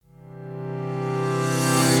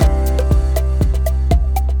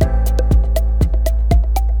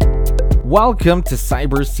Welcome to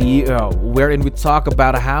Cyber CEO, wherein we talk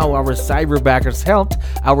about how our cyberbackers helped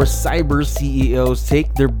our cyber CEOs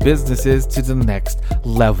take their businesses to the next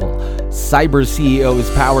level. Cyber CEO is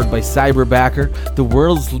powered by Cyberbacker, the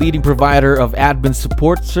world's leading provider of admin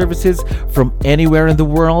support services from anywhere in the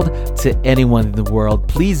world to anyone in the world.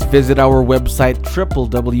 Please visit our website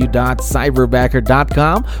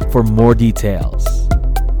www.cyberbacker.com for more details.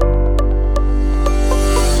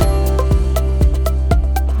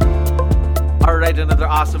 All right, another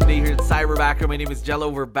awesome day here at Cyberbacker. My name is Jello.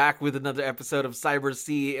 We're back with another episode of Cyber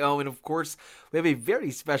CEO. And of course, we have a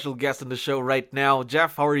very special guest on the show right now.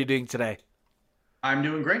 Jeff, how are you doing today? I'm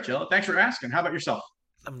doing great, Jello. Thanks for asking. How about yourself?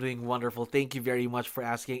 I'm doing wonderful. Thank you very much for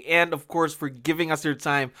asking. And of course, for giving us your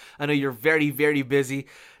time. I know you're very, very busy.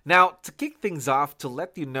 Now, to kick things off, to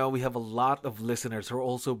let you know, we have a lot of listeners who are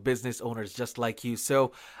also business owners just like you.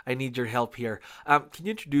 So I need your help here. Can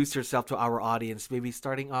you introduce yourself to our audience? Maybe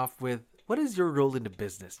starting off with, what is your role in the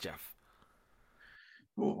business, Jeff?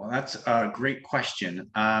 Ooh, well, that's a great question.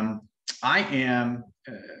 I am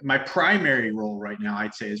my primary role right now,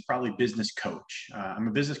 I'd say, is probably business coach. I'm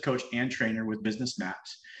a business coach and trainer with Business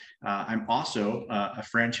Maps. I'm also a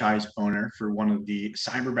franchise owner for one of the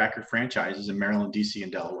Cyberbacker franchises in Maryland, DC,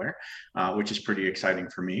 and Delaware, which is pretty exciting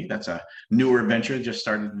for me. That's a newer venture that just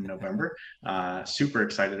started in November. Super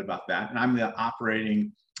excited about that. And I'm the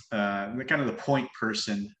operating the kind of the point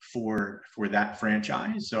person for that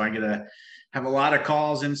franchise. So I get to have a lot of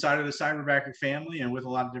calls inside of the Cyberbacker family and with a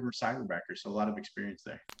lot of different Cyberbackers. So a lot of experience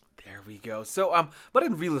there. There we go. So, but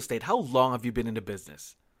in real estate, how long have you been in the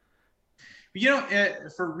business?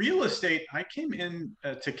 For real estate, I came in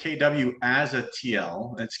to KW as a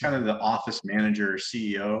TL. It's kind of the office manager,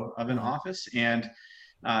 CEO of an Mhm. office, and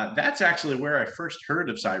that's actually where I first heard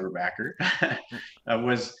of Cyberbacker.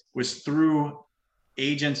 Was through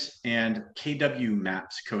agents and KW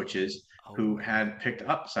Maps coaches who Oh. had picked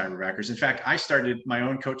up Cyberbackers. In fact, I started my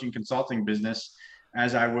own coaching consulting business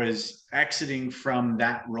as I was exiting from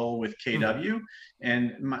that role with Mhm. KW.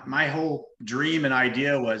 And my whole dream and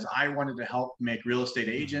idea was I wanted to help make real estate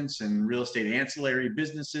Mhm. agents and real estate ancillary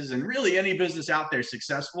businesses and really any business out there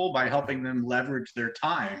successful by helping them leverage their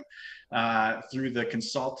time through the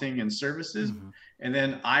consulting and services. Mhm. And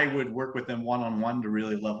then I would work with them one on one to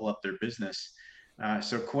really level up their business.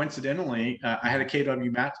 So coincidentally, I had a Mhm.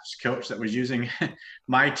 KW Maps coach that was using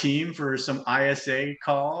my team for some ISA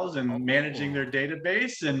calls and managing their Oh.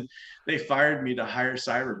 database, and they fired me to hire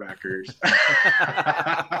cyberbackers.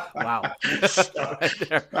 Wow. so,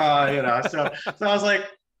 Right there. so I was like,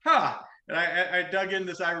 huh. And I dug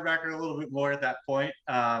into cyberbacker a little bit more at that point.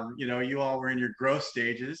 You all were in your growth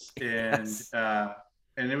stages, Yes.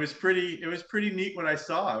 and it was pretty neat what I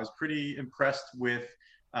saw. I was pretty impressed with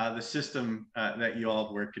the system that you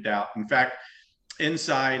all worked it out. In fact,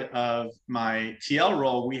 inside of my TL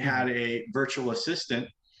role, we Mhm. had a virtual assistant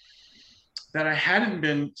that I hadn't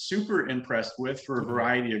been super impressed with for a Mhm.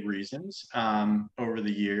 variety of reasons over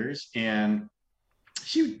the years, and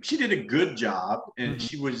she did a good job, and Mhm.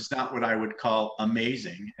 she was not what I would call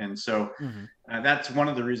amazing, and so Mhm. that's one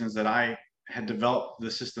of the reasons that I had developed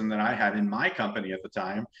the system that I had in my company at the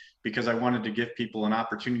time because I wanted to give people an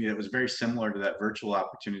opportunity that was very similar to that virtual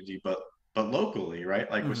opportunity, but locally,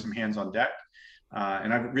 right? Like with Mhm. some hands on deck.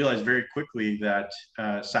 And I realized very quickly that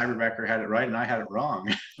Cyberbacker had it right and I had it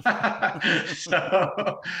wrong.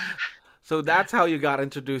 so So that's how you got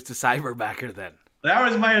introduced to Cyberbacker then. that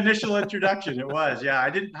was my initial introduction. It was, yeah. I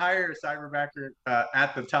didn't hire a cyberbacker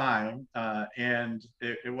at the time, and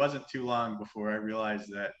it wasn't too long before I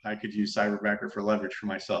realized that I could use cyberbacker for leverage for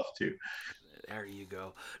myself too. There you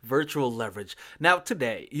go. Virtual leverage. Now,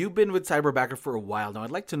 today, you've been with Cyberbacker for a while now.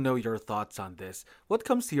 I'd like to know your thoughts on this. What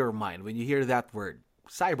comes to your mind when you hear that word,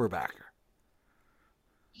 Cyberbacker?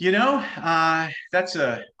 That's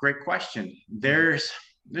a great question. Mm-hmm.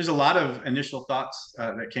 There's a lot of initial thoughts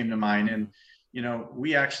that came to mind, and Mm-hmm.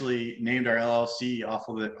 we actually named our LLC off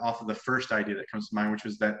of the first idea that comes to mind, which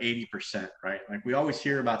was that 80%, right? Like we always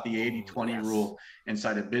hear about the 80 Oh, 20 yes. rule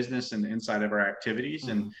inside of business and inside of our activities,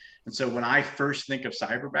 and Mm-hmm. and so when I first think of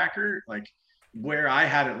cyberbacker, like where I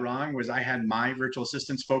had it wrong was I had my virtual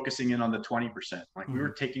assistants focusing in on the 20%. Like we Mm-hmm. were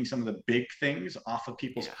taking some of the big things off of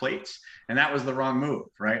people's Yeah. plates, and that was the wrong move,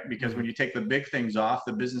 right? Because Mm-hmm. when you take the big things off,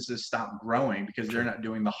 the businesses stop growing because they're True. not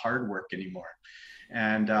doing the hard work anymore.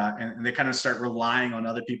 And they kind of start relying on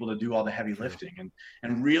other people to do all the heavy True. lifting.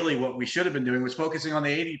 And really, what we should have been doing was focusing on the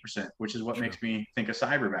 80%, which is what True. makes me think of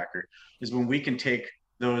cyberbacker, is when we can take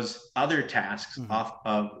those other tasks Mm-hmm. off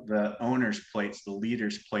of the owner's plates, the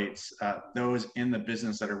leader's plates, those in the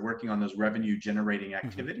business that are working on those revenue generating Mm-hmm.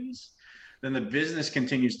 activities. then the business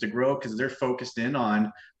continues to grow because they're focused in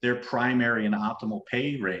on their primary and optimal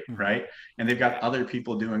pay rate, right? And they've got other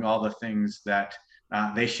people doing all the things that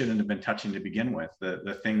they shouldn't have been touching to begin with,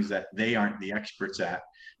 the things that they aren't the experts at.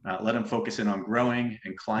 Let them focus in on growing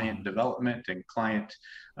and client development and client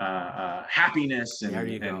happiness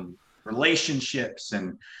and relationships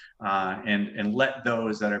and let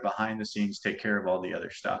those that are behind the scenes take care of all the other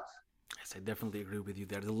stuff. Yes, I definitely agree with you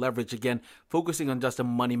there. The leverage, again, focusing on just the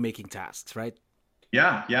money-making tasks, right?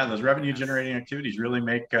 Yeah, those revenue-generating activities really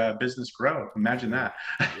make business grow. Imagine that.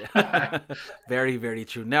 Yeah. Very, very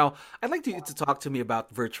true. Now, I'd like you to talk to me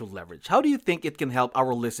about virtual leverage. How do you think it can help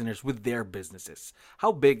our listeners with their businesses?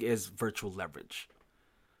 How big is virtual leverage?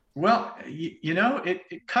 Well,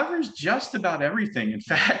 it covers just about everything. In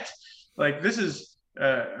fact, like this is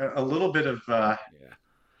a little bit of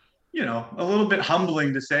a little bit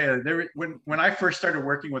humbling to say. When I first started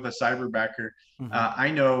working with a cyberbacker, I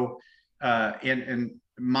know, and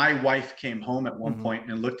my wife came home at one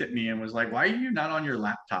point and looked at me and was like, "Why are you not on your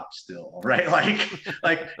laptop still?" Right?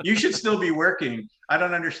 Like you should still be working. I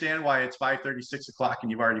don't understand why it's 5:30, 6 o'clock,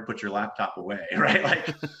 and you've already put your laptop away. Right?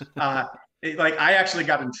 Like I actually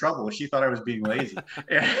got in trouble. She thought I was being lazy,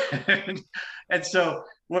 and so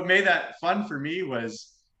what made that fun for me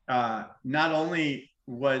was not only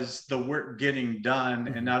was the work getting done,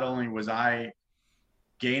 and not only was I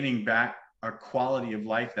gaining back a quality of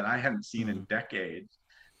life that I hadn't seen in decades,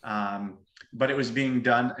 but it was being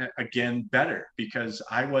done again better because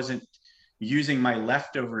I wasn't using my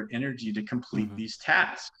leftover energy to complete these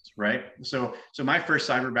tasks, right? So my first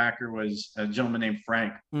cyberbacker was a gentleman named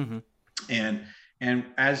Frank, and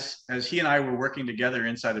as he and I were working together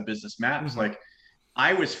inside of Business Maps, like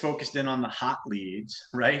I was focused in on the hot leads,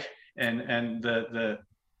 right? And the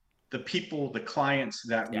people, the clients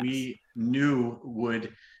that we knew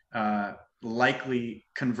would likely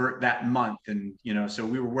convert that month. And, so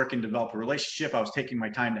we were working to develop a relationship. I was taking my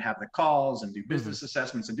time to have the calls and do business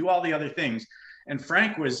assessments and do all the other things. And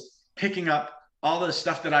Frank was picking up all the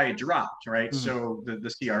stuff that I had dropped, right? So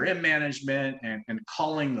the CRM management and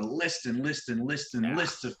calling the lists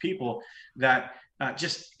of people that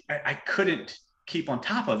I couldn't keep on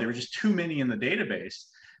top of. There were just too many in the database.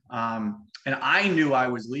 And I knew I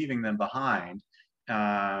was leaving them behind.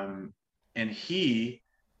 And he,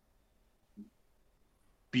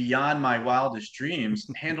 beyond my wildest dreams,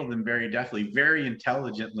 handled them very deftly, very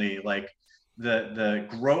intelligently. Like the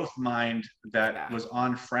growth mind that was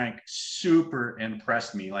on Frank super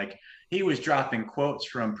impressed me. Like he was dropping quotes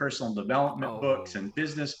from personal development books and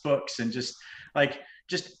business books and just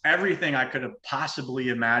everything I could have possibly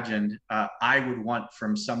imagined I would want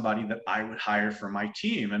from somebody that I would hire for my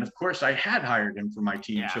team. And of course I had hired him for my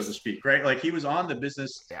team, so to speak, right? Like he was on the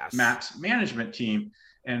Business Maps management team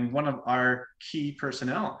and one of our key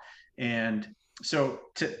personnel. And so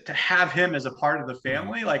to have him as a part of the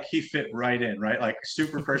family, like he fit right in, right? Like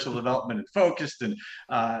super personal development and focused and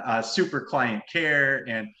super client care,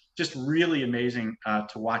 and just really amazing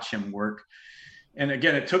to watch him work. And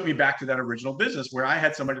again, it took me back to that original business where I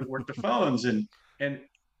had somebody that worked the phones, and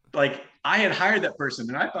like I had hired that person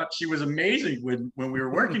and I thought she was amazing when we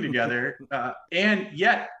were working together. And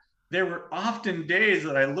yet there were often days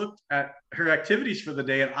that I looked at her activities for the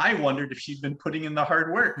day and I wondered if she'd been putting in the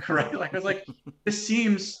hard work, right? Like I was like, this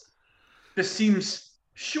seems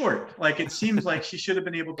short. Like it seems like she should have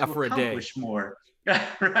been able to accomplish more,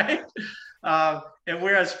 right? And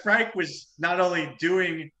whereas Frank was not only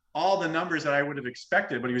doing all the numbers that I would have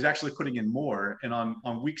expected, but he was actually putting in more. And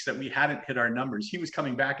on weeks that we hadn't hit our numbers, he was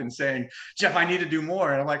coming back and saying, "Jeff, I need to do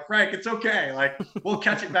more." And I'm like, "Frank, it's okay. Like, we'll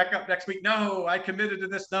catch it back up next week." "No, I committed to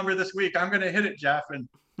this number this week. I'm going to hit it, Jeff." And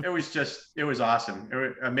it was awesome. It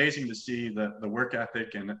was amazing to see the work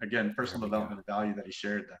ethic and, again, personal development value that he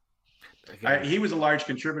shared there. He was a large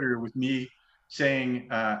contributor with me saying,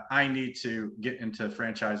 I need to get into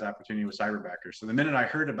franchise opportunity with Cyberbacker. So the minute I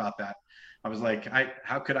heard about that, I was like,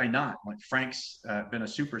 how could I not? Like, Frank's been a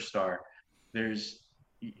superstar. There's,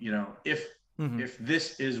 if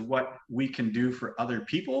this is what we can do for other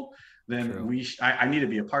people, then I need to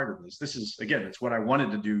be a part of this. This is, again, it's what I wanted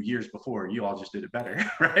to do years before. You all just did it better,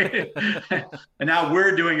 right? And now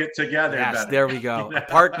we're doing it together. Yes, better. There we go. A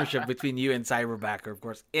partnership between you and Cyberbacker, of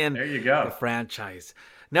course, in there you go. The franchise.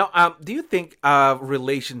 Now, do you think a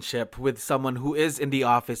relationship with someone who is in the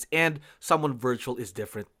office and someone virtual is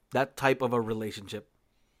different? That type of a relationship?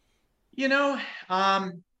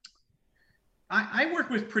 I work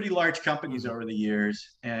with pretty large companies Mm-hmm. over the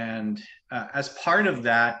years, and as part of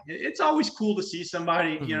that, it's always cool to see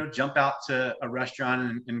somebody, Mm-hmm. jump out to a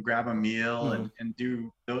restaurant and grab a meal Mm-hmm. and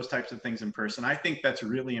do those types of things in person. I think that's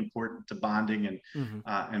really important to bonding Mm-hmm.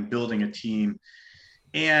 and building a team.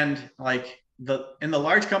 And like in the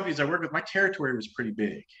large companies I work with, my territory was pretty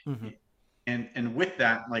big. Mm-hmm. And with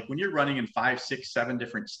that, like when you're running in 5, 6, 7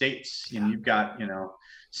 different states and Yeah. you've got,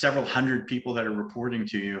 several hundred people that are reporting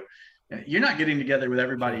to you, you're not getting together with True.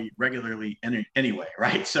 everybody regularly anyway,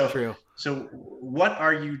 right? So True. so what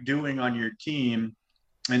are you doing on your team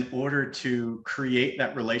in order to create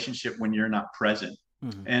that relationship when you're not present?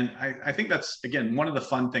 Mm-hmm. And I think that's, again, one of the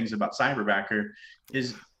fun things about Cyberbacker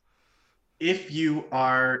is if you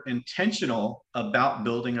are intentional about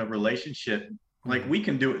building a relationship, like Mm-hmm. we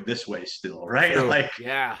can do it this way still, right? True. Like,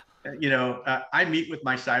 Yeah. I meet with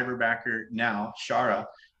my cyberbacker now, Shara,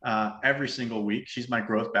 every single week. She's my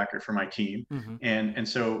growth backer for my team. Mm-hmm. And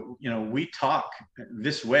so, we talk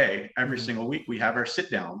this way every Mm-hmm. single week. We have our sit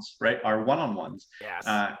downs, right? Our one-on-ones, Yes.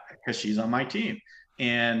 because she's on my team.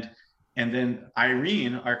 And and then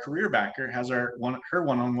Irene, our career backer, has her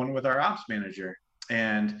one-on-one with our ops manager.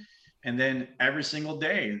 And and then every single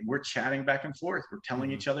day, we're chatting back and forth. We're telling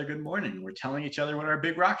Mm-hmm. each other good morning. We're telling each other what our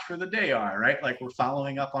big rocks for the day are, right? Like we're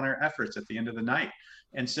following up on our efforts at the end of the night.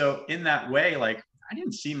 And so, in that way, like I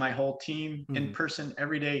didn't see my whole team in Mm-hmm. person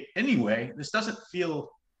every day anyway. This doesn't feel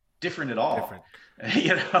different at all.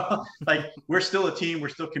 Different. Like we're still a team. We're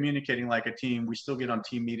still communicating like a team. We still get on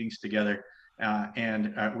team meetings together.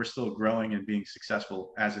 And we're still growing and being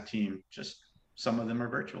successful as a team. Just some of them are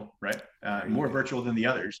virtual, right? There you More go. virtual than the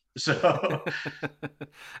others. So,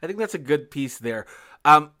 I think that's a good piece there.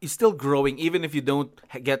 You're still growing, even if you don't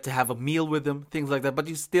get to have a meal with them, things like that. But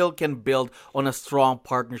you still can build on a strong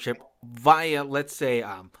partnership via, let's say,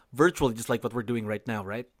 virtually, just like what we're doing right now,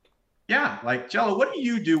 right? yeah, like Jello, what do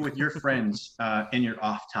you do with your friends in your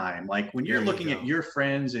off time? Like when you're There you looking at go. your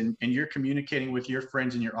friends and you're communicating with your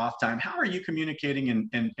friends in your off time, how are you communicating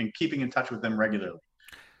and keeping in touch with them regularly?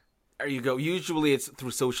 There you go. Usually it's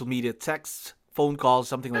through social media, text, phone calls,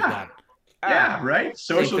 something like Yeah, that. Ah, yeah, right.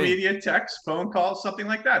 same Social thing. media, text, phone calls, something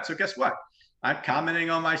like that. So guess what? I'm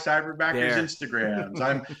commenting on my cyberbackers There.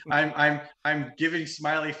 Instagrams. I'm giving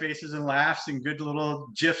smiley faces and laughs and good little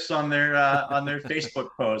gifs on their Facebook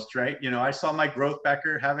posts, right? I saw my growth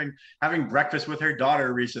backer having breakfast with her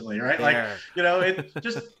daughter recently, right? Like, There. it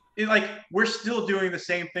just like we're still doing the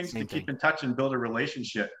same things to Same keep thing. in touch and build a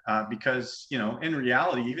relationship. Because in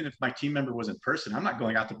reality, even if my team member was in person, I'm not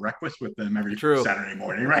going out to breakfast with them every True. Saturday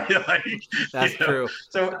morning, right? Like, That's true.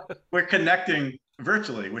 so we're connecting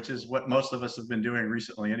virtually, which is what most of us have been doing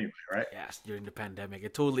recently anyway, right? Yes, during the pandemic. I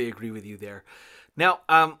totally agree with you there. Now,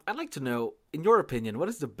 I'd like to know, in your opinion, what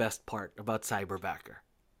is the best part about Cyberbacker?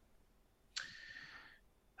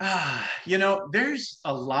 There's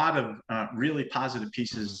a lot of really positive Mm-hmm.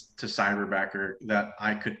 pieces to Cyberbacker that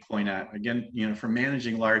I could point at. Again, for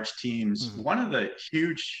managing large teams, Mm-hmm. one of the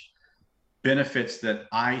huge benefits that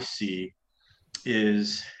I see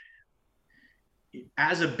is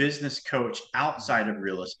as a business coach outside of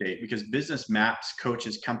real estate, because Business Maps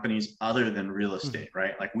coaches companies other than real Mm-hmm. estate,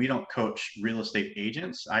 right? Like we don't coach real estate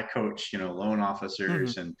agents. I coach, loan Mm-hmm.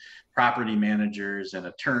 officers and property managers and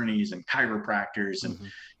attorneys and chiropractors and, Mm-hmm.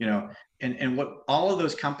 you know, and what all of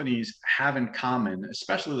those companies have in common,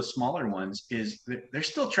 especially the smaller ones, is that they're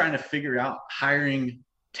still trying to figure out hiring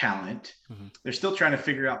talent. Mm-hmm. They're still trying to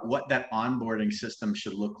figure out what that onboarding system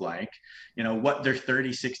should look like, what their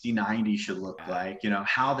 30, 60, 90 should look Yeah. like,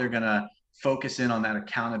 how they're going to focus in on that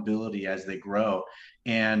accountability as they grow.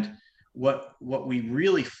 And what we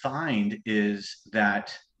really find is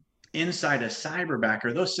that inside a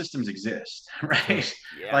cyberbacker, those systems exist, True. right?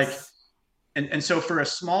 Like, Yes. and so for a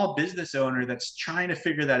small business owner that's trying to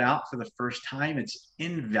figure that out for the first time, it's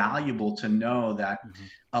invaluable to know that Mm-hmm.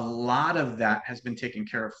 a lot of that has been taken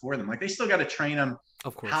care of for them. Like they still got to train them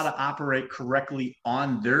Of how course. to operate correctly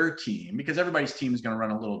on their team, because everybody's team is going to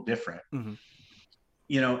run a little different, Mm-hmm.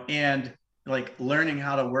 and like learning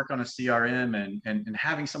how to work on a CRM and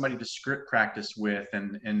having somebody to script practice with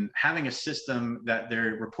and having a system that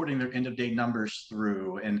they're reporting their end of day numbers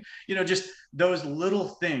through, and just those little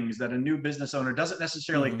things that a new business owner doesn't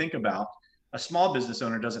necessarily Mm-hmm. think about, a small business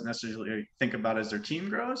owner doesn't necessarily think about as their team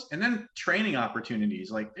grows. And then training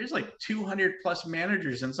opportunities, like there's like 200 plus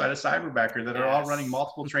managers inside of Cyberbacker that are all running Yes.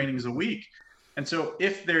 multiple trainings a week. And so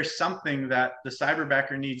if there's something that the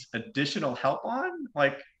Cyberbacker needs additional help on,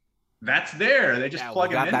 like that's there. They just Yeah, we plug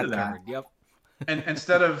them got into that that. covered. Yep. And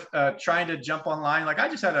instead of trying to jump online, like I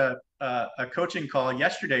just had a coaching call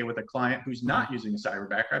yesterday with a client who's not using a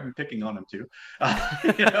cyberbacker. I've been picking on him too,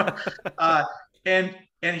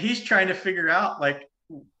 and he's trying to figure out like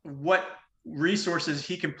what resources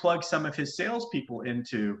he can plug some of his salespeople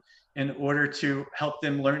into in order to help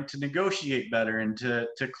them learn to negotiate better and to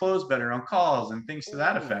close better on calls and things to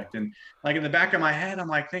that effect. And like in the back of my head, I'm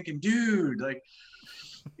like thinking, dude, like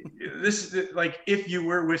this, like if you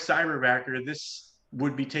were with Cyberbacker, this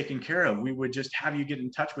would be taken care of. We would just have you get in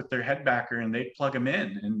touch with their head backer and they'd plug them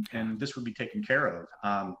in, and this would be taken care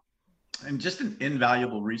of. And just an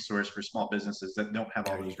invaluable resource for small businesses that don't have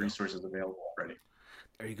all those resources available already.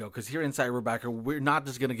 There you go. Because here in Cyberbacker, we're not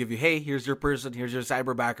just going to give you, hey, here's your person, here's your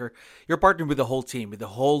Cyberbacker. You're partnering with the whole team, with the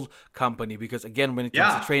whole company. Because again, when it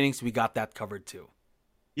comes to trainings, we got that covered too.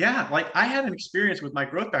 Yeah, like I had an experience with my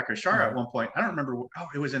growth backer, Shara, at one point. I don't remember.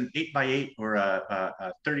 It was an 8x8 or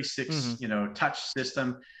a 36, touch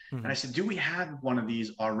system. And I said, do we have one of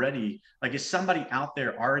these already? Like, is somebody out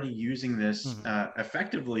there already using this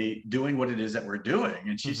effectively, doing what it is that we're doing?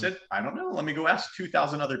 And she said, I don't know. Let me go ask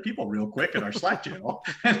 2,000 other people real quick in our Slack channel,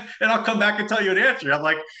 and I'll come back and tell you an answer. I'm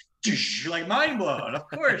like mind blown. Of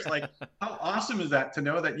course. Like, how awesome is that to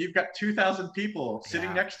know that you've got 2,000 people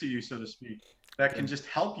sitting next to you, so to speak, that can just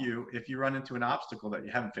help you if you run into an obstacle that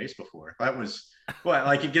you haven't faced before. That was,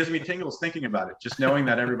 it gives me tingles thinking about it. Just knowing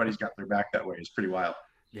that everybody's got their back that way is pretty wild.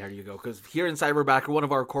 There you go. Because here in Cyberbacker, one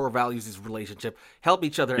of our core values is relationship. Help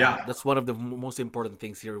each other out. That's one of the most important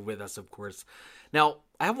things here with us, of course. Now,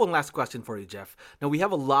 I have one last question for you, Jeff. Now, we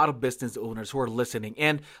have a lot of business owners who are listening,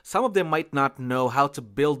 and some of them might not know how to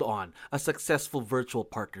build on a successful virtual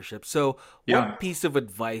partnership. So what piece of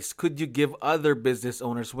advice could you give other business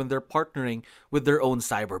owners when they're partnering with their own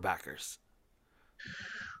Cyberbackers?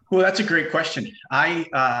 Well, that's a great question. I'd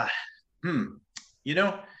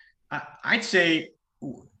say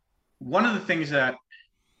one of the things that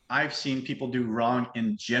I've seen people do wrong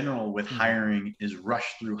in general with hiring is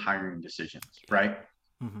rush through hiring decisions, right?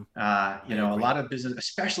 A lot of business,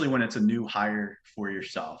 especially when it's a new hire for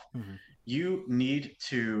yourself, you need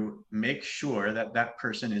to make sure that that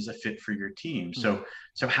person is a fit for your team. So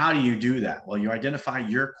how do you do that? Well, you identify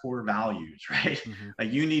your core values, right?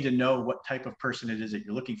 Like you need to know what type of person it is that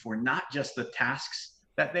you're looking for, not just the tasks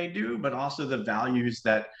that they do, but also the values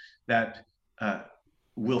that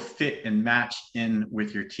will fit and match in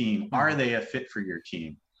with your team. Are they a fit for your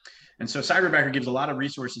team? And so Cyberbacker gives a lot of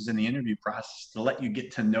resources in the interview process to let you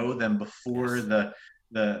get to know them before the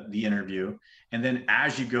interview. And then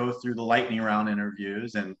as you go through the lightning round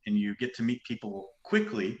interviews and you get to meet people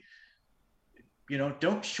quickly,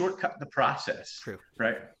 don't shortcut the process. True.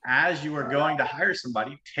 Right? As you are going to hire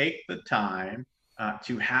somebody, take the time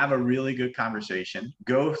to have a really good conversation,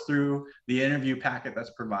 go through the interview packet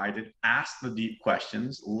that's provided, ask the deep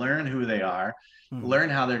questions, learn who they are, learn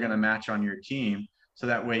how they're going to match on your team. So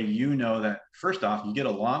that way, that first off, you get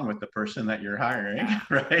along with the person that you're hiring,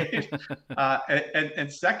 right?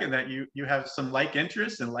 And second, that you have some like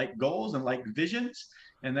interests and like goals and like visions,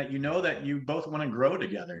 and that that you both want to grow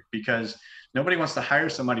together, because nobody wants to hire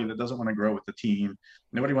somebody that doesn't want to grow with the team.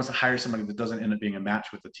 Nobody wants to hire somebody that doesn't end up being a match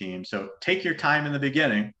with the team. So take your time in the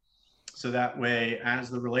beginning, so that way, as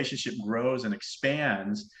the relationship grows and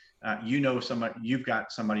expands, you've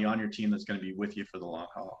got somebody on your team that's going to be with you for the long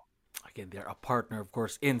haul. Again, they're a partner, of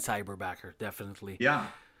course, in Cyberbacker, definitely. Yeah,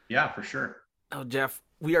 for sure. Now, Jeff,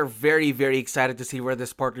 we are very, very excited to see where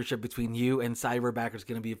this partnership between you and Cyberbacker is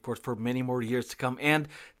going to be, of course, for many more years to come. And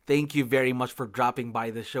thank you very much for dropping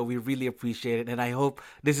by the show. We really appreciate it. And I hope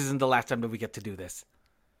this isn't the last time that we get to do this.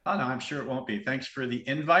 Oh, no, I'm sure it won't be. Thanks for the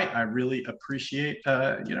invite. I really appreciate,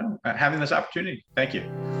 having this opportunity. Thank you.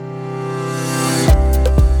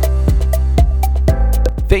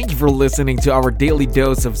 Thank you for listening to our daily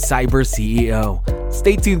dose of Cyber CEO.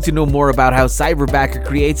 Stay tuned to know more about how Cyberbacker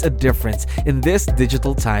creates a difference in this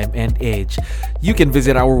digital time and age. You can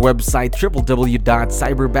visit our website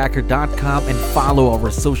www.cyberbacker.com and follow our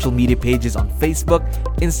social media pages on Facebook,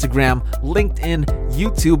 Instagram, LinkedIn,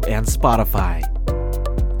 YouTube, and Spotify.